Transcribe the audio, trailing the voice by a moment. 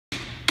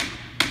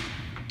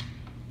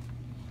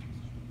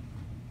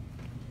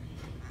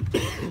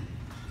Good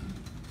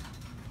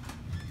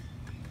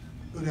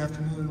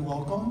afternoon and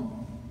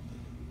welcome.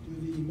 To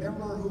the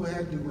member who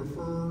had to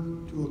refer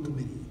to a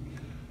committee,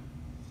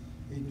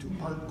 a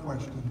two-part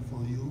question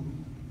for you.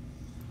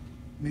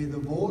 May the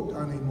vote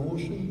on a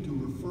motion to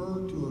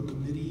refer to a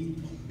committee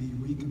be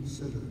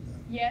reconsidered?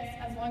 Yes,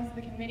 as long as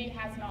the committee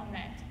has not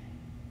met.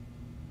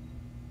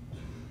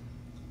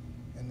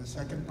 And the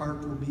second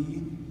part will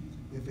be,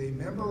 if a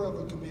member of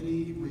a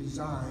committee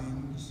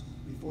resigns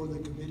before the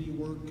committee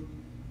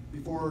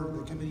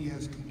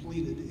has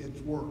completed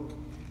its work,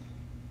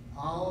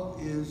 how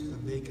is the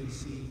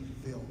vacancy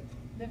filled?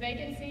 The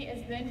vacancy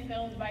is then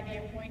filled by the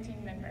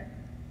appointing member.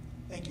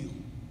 Thank you.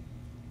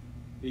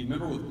 The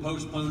member with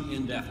postponed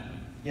indefinitely.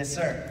 Yes,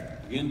 sir.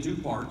 Again, two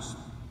parts.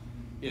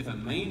 If a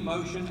main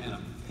motion and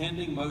a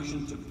pending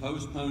motion to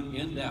postpone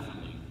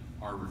indefinitely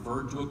are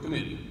referred to a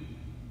committee,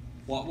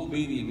 what will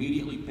be the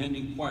immediately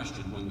pending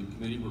question when the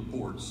committee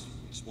reports?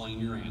 Explain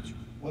your answer.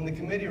 When the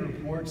committee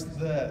reports,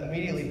 the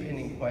immediately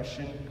pending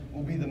question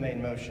will be the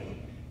main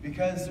motion.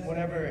 Because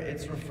whenever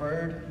it's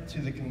referred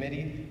to the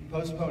committee,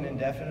 postpone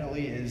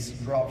indefinitely is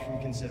dropped from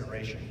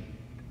consideration.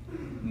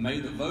 May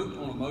the vote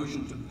on a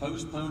motion to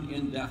postpone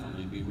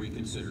indefinitely be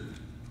reconsidered?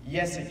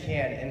 Yes, it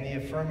can, in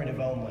the affirmative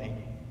only.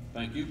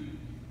 Thank you.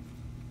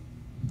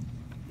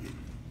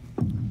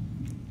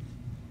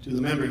 To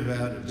the member who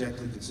had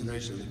objected to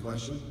consideration of the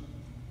question.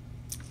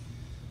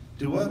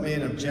 To what may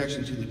an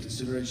objection to the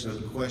consideration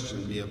of the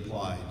question be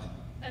applied?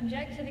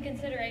 Object to the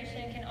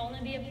consideration can only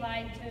be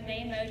applied to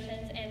main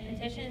motions and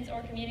petitions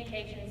or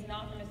communications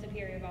not from a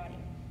superior body.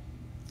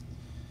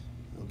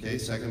 Okay,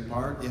 second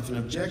part. If an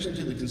objection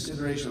to the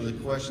consideration of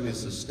the question is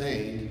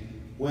sustained,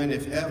 when,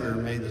 if ever,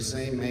 may the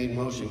same main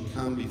motion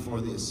come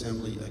before the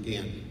Assembly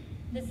again?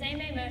 The same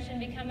main motion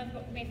may come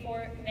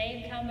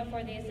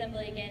before the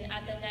Assembly again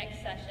at the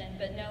next session,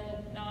 but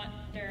no,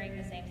 not during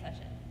the same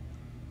session.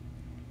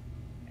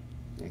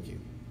 Thank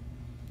you.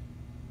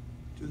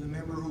 To the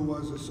member who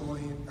was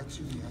assigned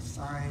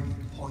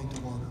point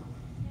of order.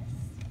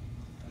 Yes.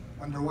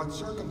 Under what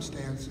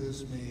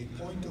circumstances may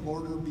point of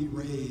order be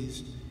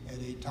raised at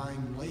a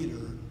time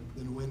later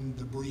than when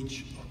the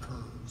breach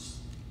occurs?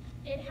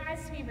 It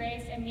has to be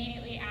raised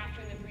immediately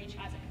after the breach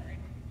has occurred.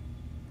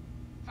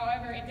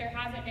 However, if there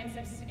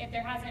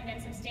hasn't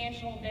been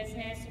substantial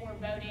business or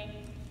voting,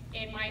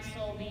 it might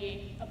still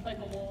be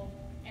applicable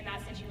in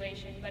that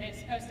situation, but it's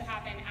supposed to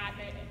happen at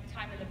the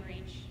time of the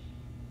breach.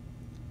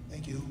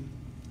 Thank you.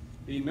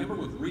 The member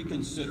with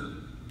reconsider.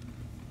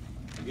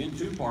 Again,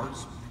 two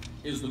parts.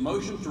 Is the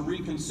motion to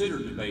reconsider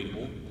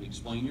debatable? And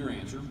explain your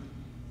answer.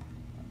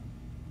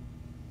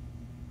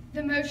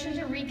 The motion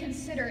to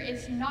reconsider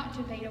is not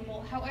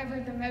debatable. However,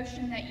 the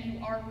motion that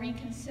you are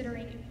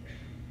reconsidering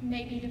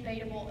may be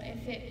debatable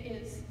if it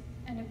is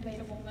a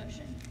debatable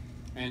motion.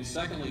 And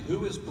secondly,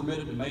 who is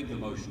permitted to make the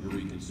motion to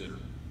reconsider?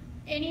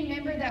 Any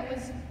member that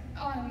was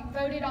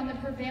voted on the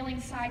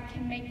prevailing side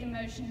can make the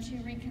motion to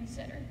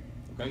reconsider.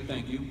 Okay,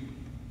 thank you.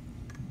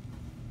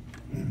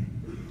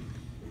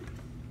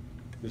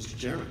 Mr.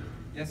 Chairman.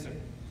 Yes, sir.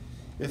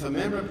 If a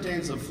member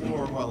obtains the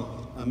floor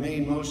while a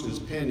main motion is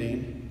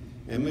pending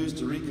and moves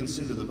to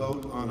reconsider the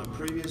vote on a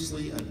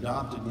previously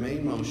adopted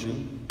main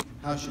motion,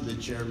 how should the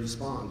chair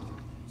respond?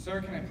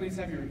 Sir, can I please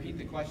have you repeat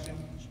the question?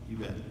 You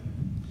bet.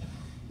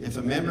 If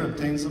a member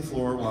obtains the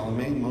floor while a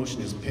main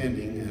motion is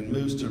pending and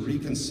moves to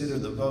reconsider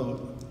the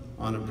vote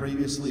on a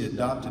previously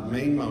adopted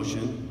main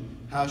motion,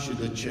 how should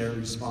the chair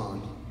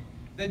respond?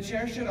 The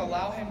chair should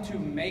allow him to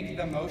make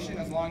the motion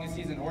as long as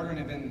he's in order and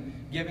have been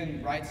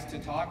given rights to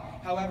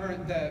talk. However,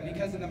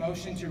 because of the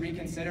motion to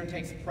reconsider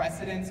takes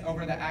precedence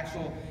over the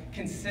actual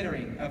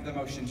considering of the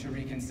motion to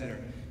reconsider.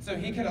 So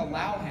he could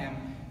allow him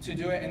to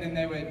do it, and then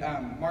they would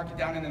mark it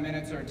down in the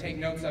minutes or take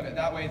notes of it.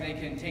 That way they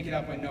can take it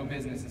up when no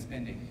business is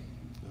pending.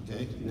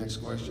 Okay, next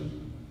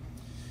question.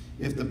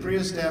 If the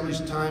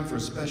pre-established time for a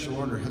special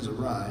order has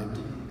arrived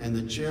and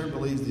the chair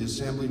believes the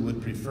Assembly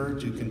would prefer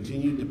to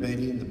continue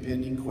debating the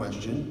pending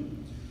question,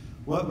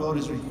 what vote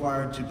is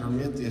required to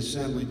permit the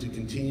Assembly to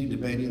continue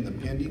debating the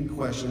pending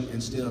question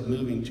instead of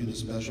moving to the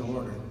special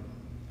order?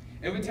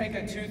 It would take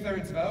a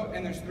 2/3 vote,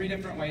 and there's 3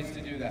 different ways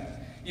to do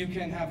that. You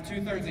can have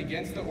 2/3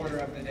 against the order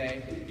of the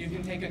day. You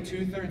can take a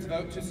 2/3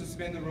 vote to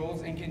suspend the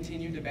rules and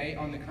continue debate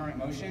on the current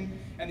motion.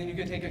 And then you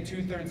could take a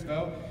 2/3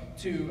 vote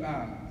to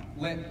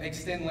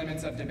extend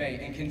limits of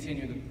debate and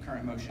continue the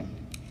current motion.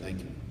 Thank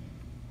you.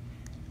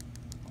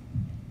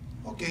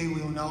 Okay,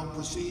 we will now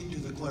proceed to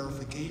the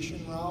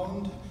clarification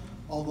round.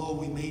 Although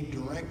we may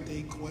direct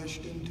a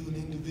question to an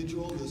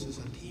individual, this is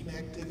a team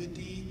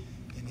activity,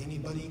 and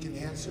anybody can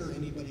answer,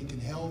 anybody can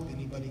help,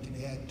 anybody can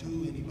add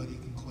to, anybody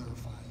can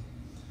clarify.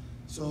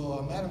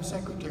 So, Madam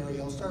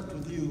Secretary, I'll start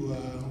with you.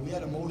 We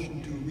had a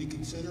motion to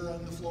reconsider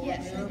on the floor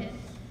Yes, there. I did.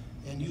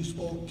 And you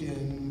spoke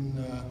in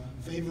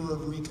favor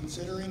of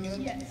reconsidering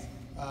it? Yes.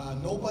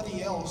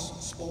 Nobody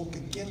else spoke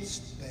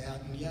against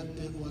that, and yet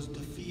it was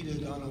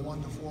defeated on a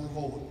 1-4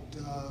 vote.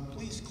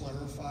 Please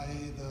clarify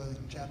the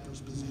chapter's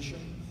position.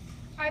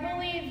 I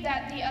believe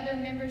that the other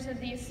members of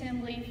the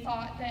assembly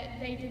thought that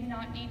they did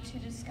not need to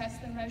discuss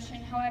the motion.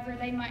 However,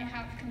 they might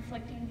have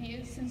conflicting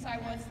views since I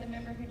was the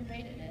member who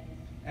debated it.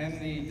 And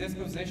the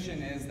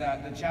disposition is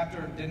that the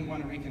chapter didn't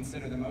want to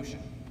reconsider the motion.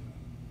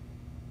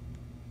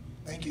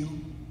 Thank you.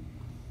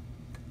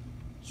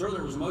 Sir,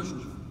 there was a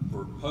motion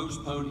for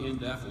postpone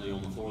indefinitely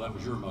on the floor. That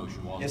was your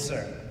motion, wasn't it? Yes,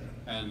 sir.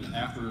 And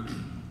after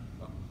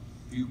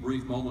a few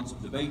brief moments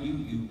of debate,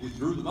 you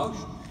withdrew the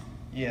motion.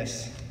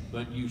 Yes.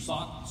 But you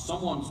sought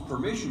someone's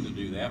permission to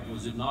do that.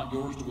 Was it not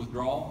yours to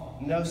withdraw?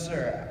 No,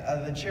 sir.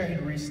 The chair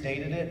had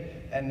restated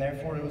it, and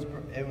therefore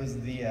it was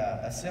the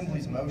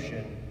assembly's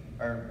motion,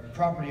 or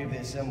property of the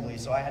assembly,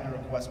 so I had to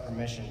request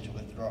permission to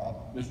withdraw.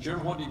 Mr.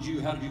 Chairman,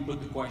 how did you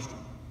put the question?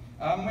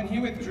 When he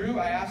withdrew,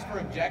 I asked for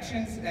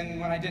objections, and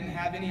when I didn't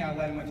have any, I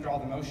let him withdraw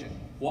the motion.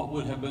 What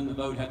would have been the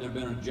vote had there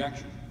been an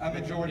objection? A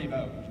majority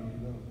vote.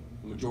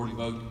 A majority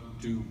vote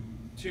to?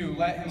 To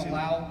let him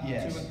allow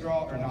yes. to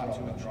withdraw or not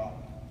to withdraw.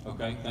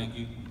 Okay, thank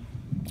you.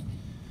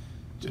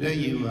 Today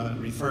you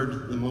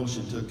referred the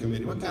motion to a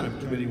committee. What kind of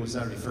committee was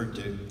that referred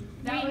to?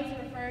 That was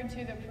referred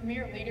to the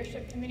Premier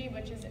Leadership Committee,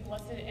 which is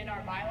listed in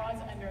our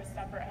bylaws under a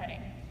separate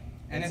heading.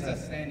 And it's a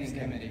standing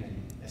committee.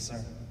 Yes,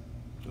 sir.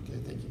 Okay,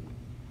 thank you.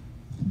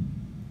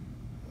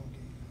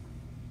 Okay.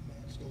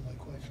 Matt stole my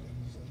question,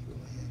 so you go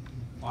ahead.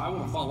 Well, I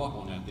want to follow up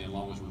on that then, as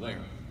long as we're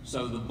there.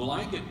 So the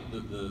blanket,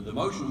 the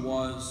motion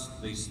was,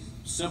 the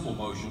simple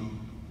motion,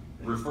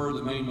 refer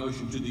the main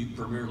motion to the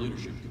Premier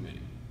Leadership Committee.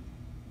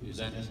 Is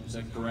that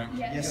correct?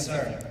 Yes. Yes,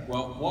 sir.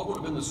 Well, what would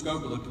have been the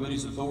scope of the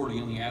committee's authority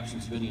in the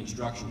absence of any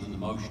instructions in the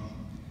motion?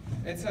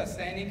 It's a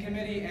standing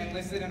committee, and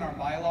listed in our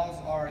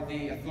bylaws are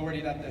the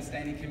authority that the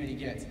standing committee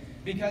gets.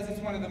 Because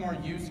it's one of the more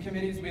used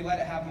committees, we let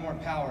it have more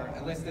power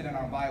listed in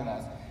our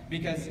bylaws,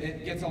 because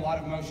it gets a lot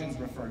of motions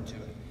referred to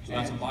it. So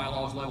that's a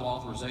bylaws level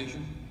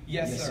authorization?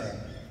 Yes, sir.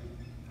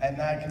 And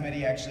that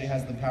committee actually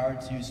has the power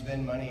to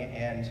spend money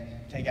and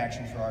take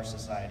action for our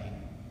society.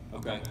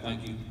 Okay,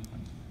 thank you.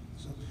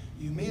 So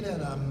you made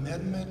an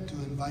amendment to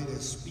invite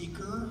a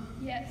speaker.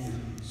 Yes.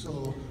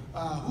 So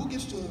who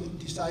gets to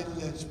decide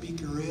who that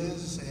speaker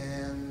is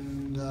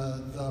and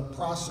the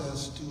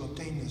process to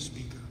obtain the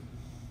speaker?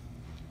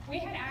 We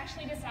had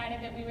actually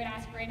decided that we would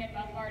ask Brandon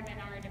Baumgarten in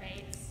our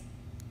debates.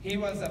 He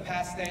was a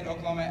past state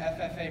Oklahoma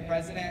FFA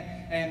president,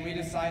 and we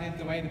decided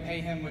the way to pay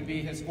him would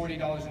be his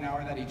 $40 an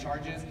hour that he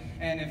charges.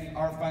 And if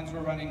our funds were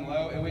running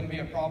low, it wouldn't be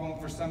a problem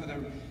for some of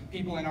the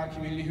people in our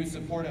community who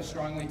support us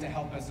strongly to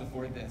help us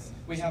afford this.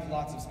 We have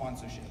lots of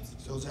sponsorships.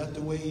 So is that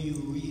the way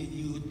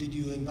did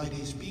you invite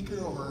a speaker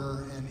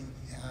or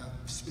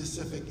a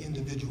specific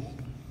individual?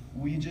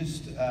 We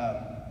just,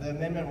 the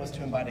amendment was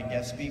to invite a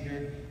guest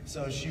speaker,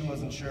 so she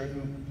wasn't sure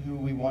who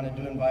we wanted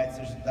to invite,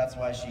 so that's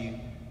why she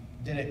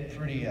did it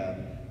pretty,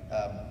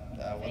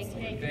 what's the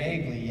word?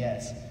 Vaguely,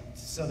 yes.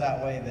 So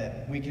that way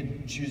that we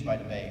could choose by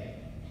debate.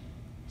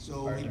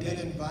 So we did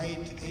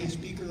invite a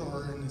speaker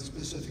or a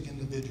specific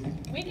individual?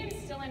 We can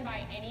still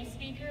invite any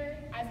speaker,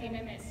 as the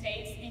amendment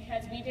states,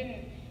 because we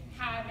didn't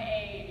have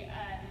a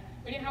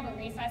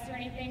recess or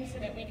anything so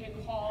that we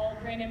could call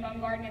Brandon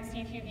Baumgarten and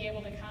see if he'd be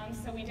able to come.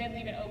 So we did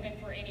leave it open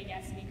for any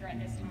guest speaker at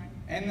this time.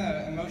 And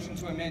the motion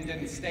to amend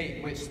didn't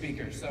state which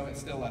speaker, so it's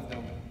still left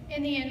open.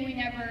 In the end, we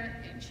never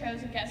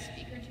chose a guest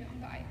speaker to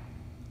invite.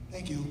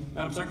 Thank you.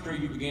 Madam Secretary,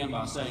 you began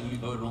by saying you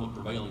voted on the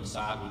prevailing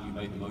side when you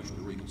made the motion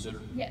to reconsider.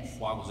 Yes.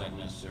 Why was that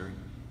necessary?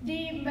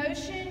 The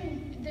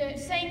motion,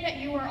 saying that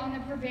you are on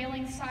the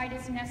prevailing side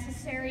is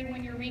necessary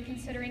when you're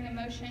reconsidering a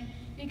motion,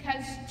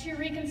 because to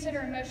reconsider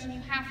a motion,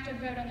 you have to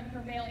vote on the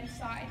prevailing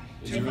side.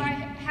 If I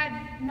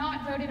had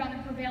not voted on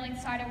the prevailing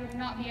side, I would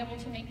not be able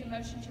to make the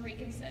motion to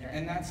reconsider.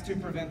 And that's to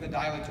prevent the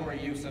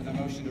dilatory use of the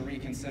motion to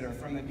reconsider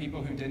from the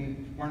people who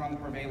weren't on the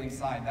prevailing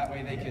side. That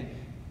way they could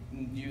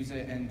use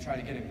it and try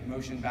to get a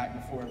motion back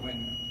before it went.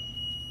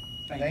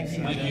 Thank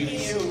you. Thank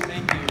you.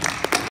 Thank you.